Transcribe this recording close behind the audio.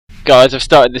guys, I've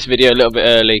started this video a little bit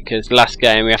early because last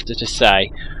game we have to just say,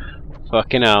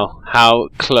 fucking hell, how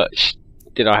clutch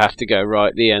did I have to go right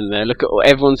at the end there. Look at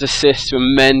everyone's assists were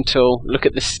mental. Look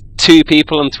at this, 2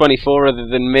 people on 24 other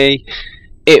than me.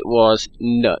 It was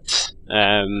nuts.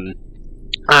 And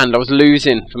I was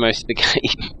losing for most of the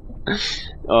game.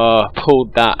 Oh,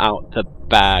 pulled that out the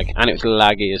bag, and it was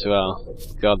laggy as well.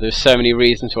 God, there's so many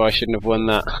reasons why I shouldn't have won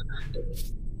that.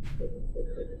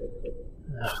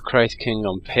 Oh, Crazy King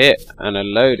on pit, and a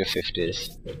load of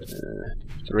 50s.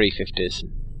 3 50s,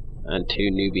 and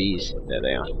 2 newbies. There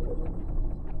they are.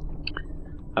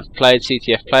 I've played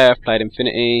CTF Player, I've played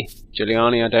Infinity,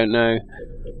 Giuliani I don't know,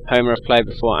 Homer I've played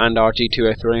before, and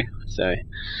RG203. So,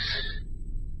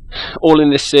 all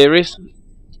in this series.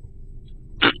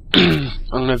 I'm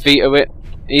going to veto it,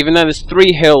 even though there's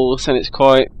 3 hills and it's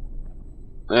quite,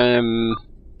 I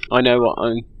know what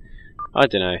I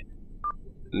don't know.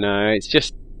 No, it's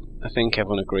just, I think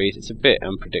everyone agrees, it's a bit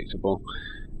unpredictable.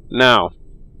 Now,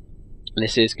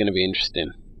 this is going to be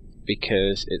interesting,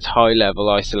 because it's high level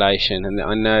isolation, and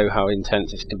I know how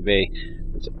intense this can be.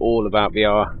 It's all about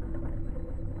VR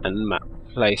and map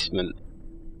placement.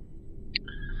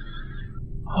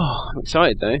 Oh, I'm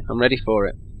excited though, I'm ready for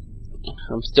it.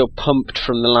 I'm still pumped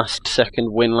from the last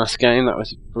second win last game, that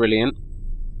was brilliant.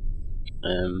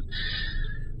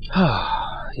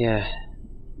 Yeah,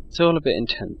 it's all a bit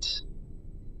intense.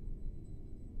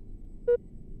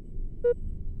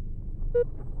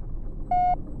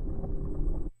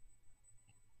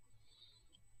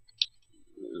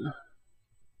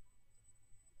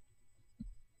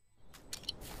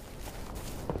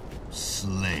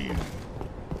 Slave.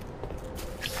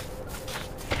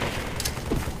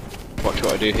 Watch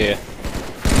what I do here.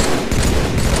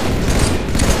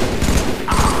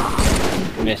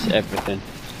 Miss everything.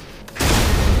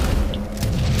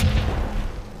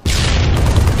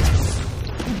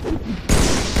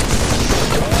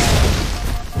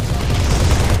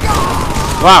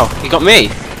 Wow, he got me.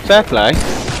 Fair play.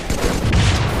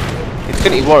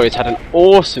 Infinity Warriors had an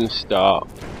awesome start.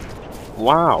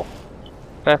 Wow.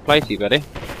 Fair play to you, buddy.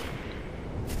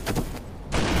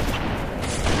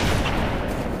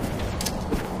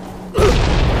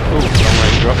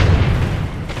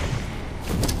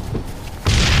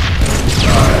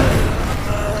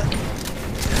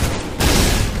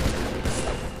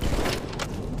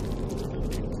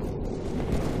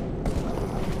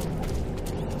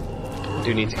 I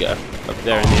do need to get up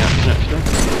there in the action actually.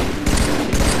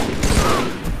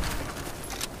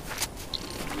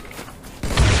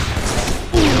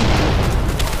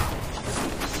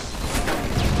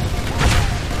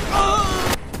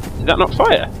 Did that not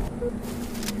fire?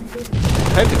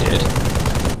 I hope it did.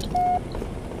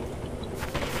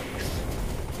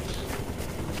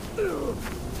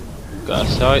 Got our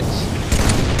sights.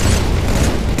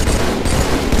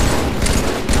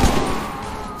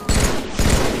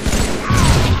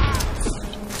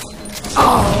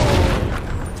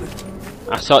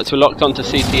 Our sights were locked onto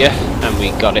CTF and we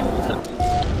got it.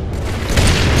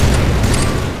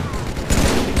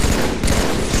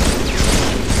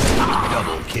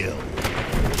 Double kill.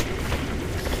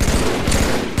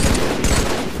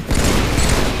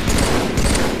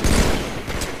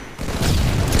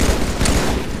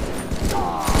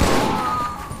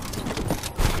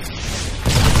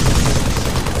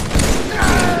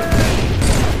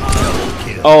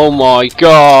 Oh my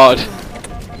god!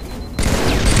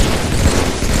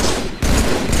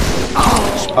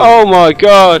 Oh my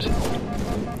god!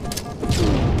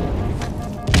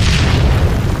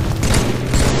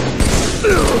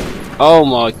 Oh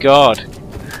my god!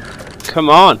 Come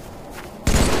on!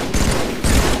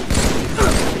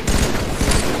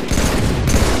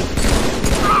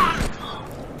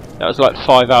 That was like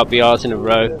 5 LBRs in a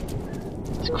row.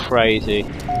 It's crazy.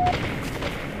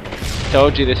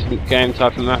 Told you this game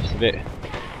type of map's a bit.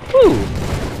 Woo!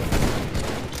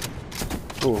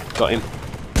 Ooh, got him.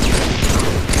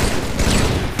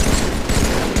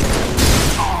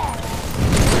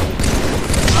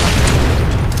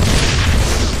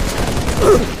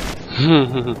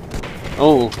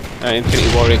 Oh,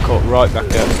 Infinity Warrior caught right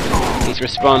back up. He's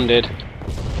responded.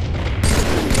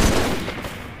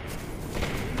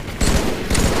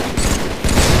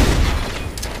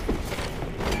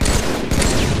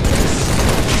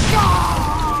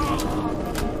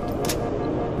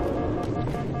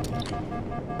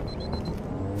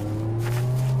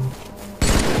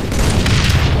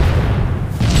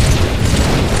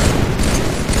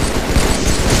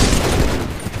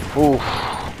 Oof.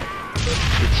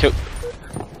 It took...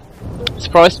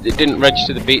 Surprised it didn't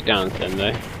register the beatdowns then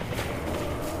though.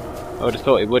 I would have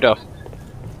thought it would have.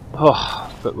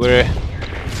 Oh, but we're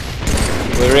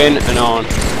We're in and on.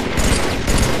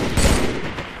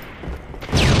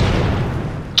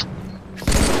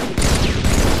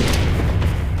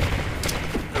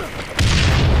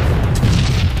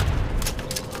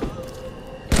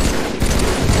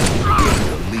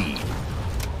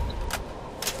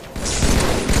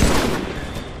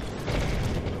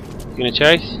 Gonna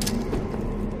chase?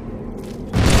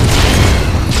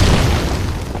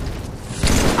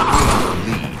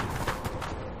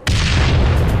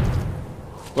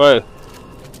 Whoa.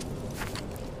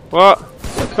 What?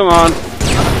 Come on.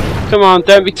 Come on,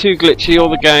 don't be too glitchy all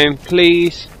the game,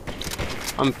 please.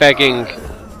 I'm begging.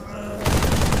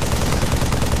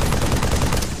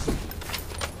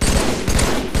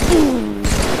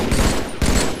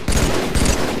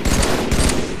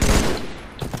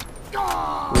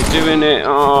 We're doing it.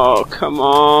 Oh, come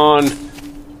on.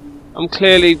 I'm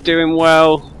clearly doing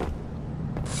well.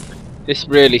 This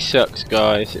really sucks,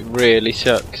 guys. It really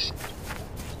sucks.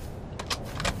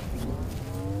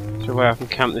 Is there a way I can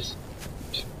camp this?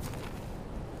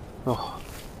 Oh.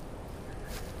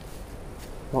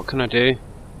 What can I do?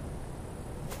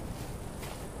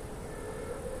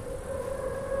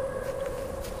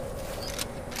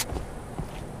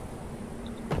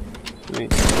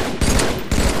 Sweet.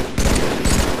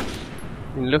 I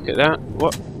mean, look at that.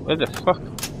 What? Where the fuck?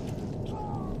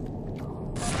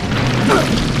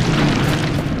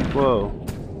 Whoa.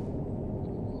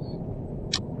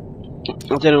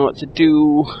 I don't know what to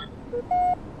do.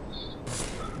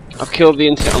 I've killed the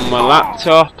internet on my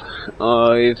laptop.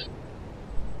 I've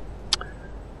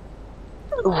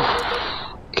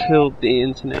killed the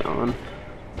internet on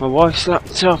my wife's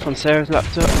laptop, on Sarah's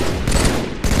laptop.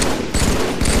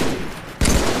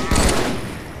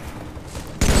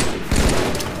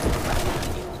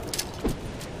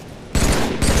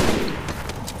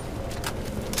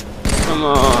 Come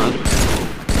on.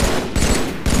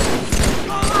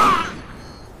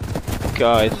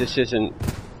 Guys, this isn't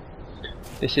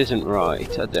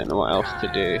right. I don't know what else to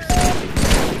do.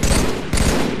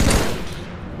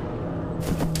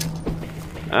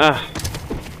 Ah.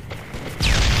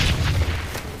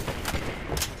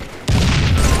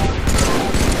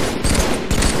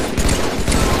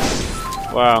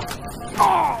 Wow.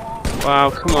 Wow,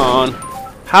 come on.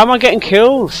 How am I getting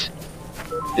kills?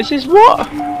 This is what?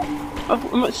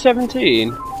 I'm at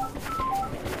 17.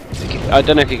 I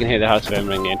don't know if you can hear the house phone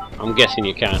ringing. I'm guessing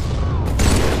you can.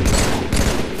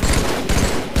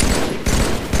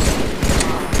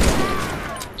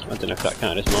 I don't know if that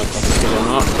counted as my property or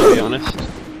not, to be honest.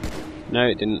 No,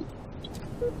 it didn't.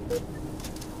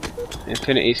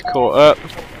 Infinity's caught up.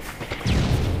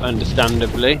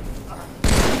 Understandably.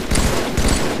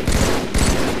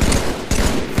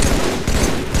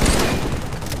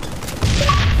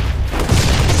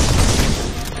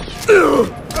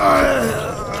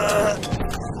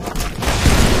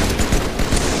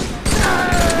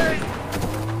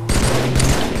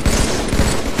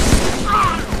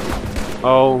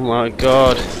 Oh my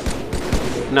god.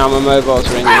 Now my mobile's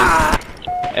ringing.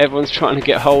 Everyone's trying to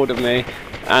get hold of me.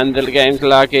 And the game's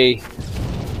laggy.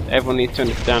 Everyone needs to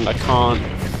understand I can't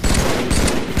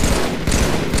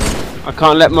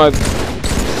let my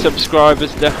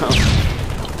subscribers down.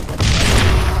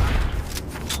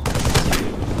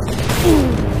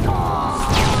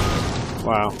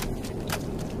 Wow.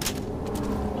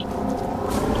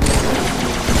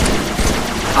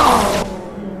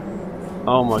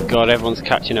 Oh my god, everyone's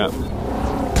catching up.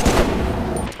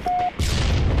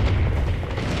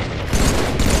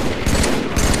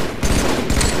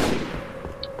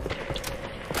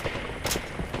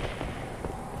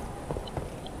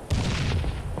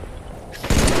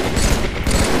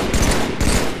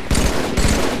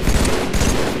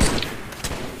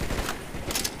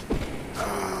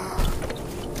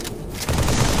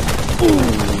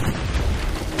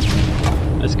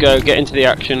 Let's go, get into the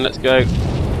action, let's go.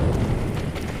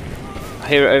 I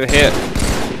hear it over here.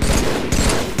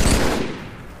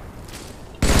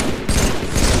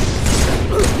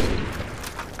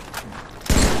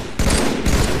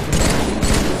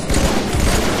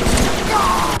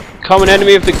 Common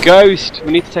enemy of the ghost!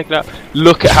 We need to take it out.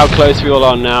 Look at how close we all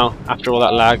are now, after all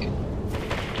that lag.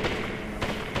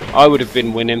 I would have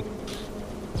been winning.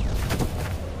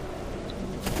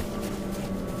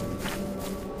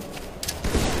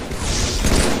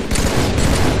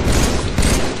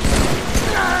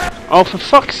 Oh, for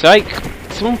fuck's sake!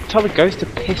 Someone tell the ghost to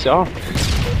piss off.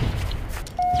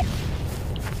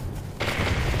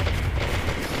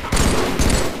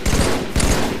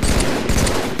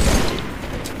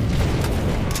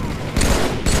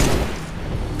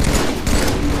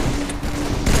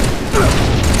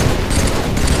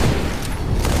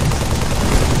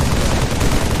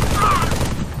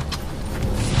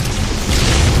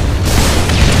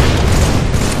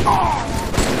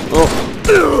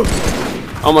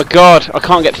 Oh my god, I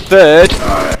can't get third.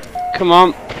 Come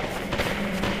on.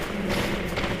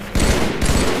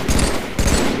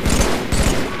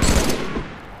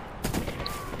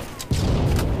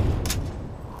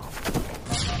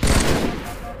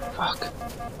 Fuck.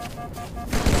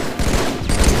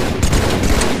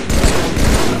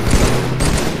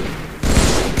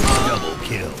 Double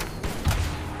kill.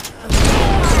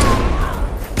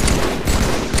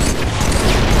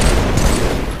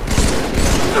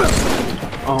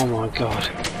 Oh my god.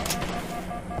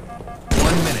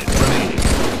 1 minute remaining.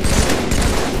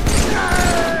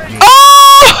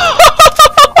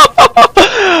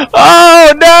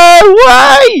 Oh no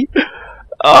way!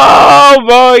 Oh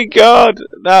my god,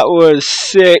 that was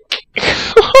sick.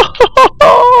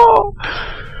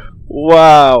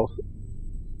 Wow.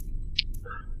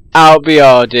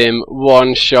 Albiardim,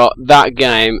 one shot. That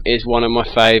game is one of my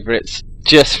favourites,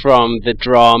 just from the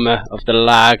drama of the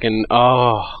lag and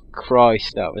oh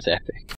Christ, that was epic.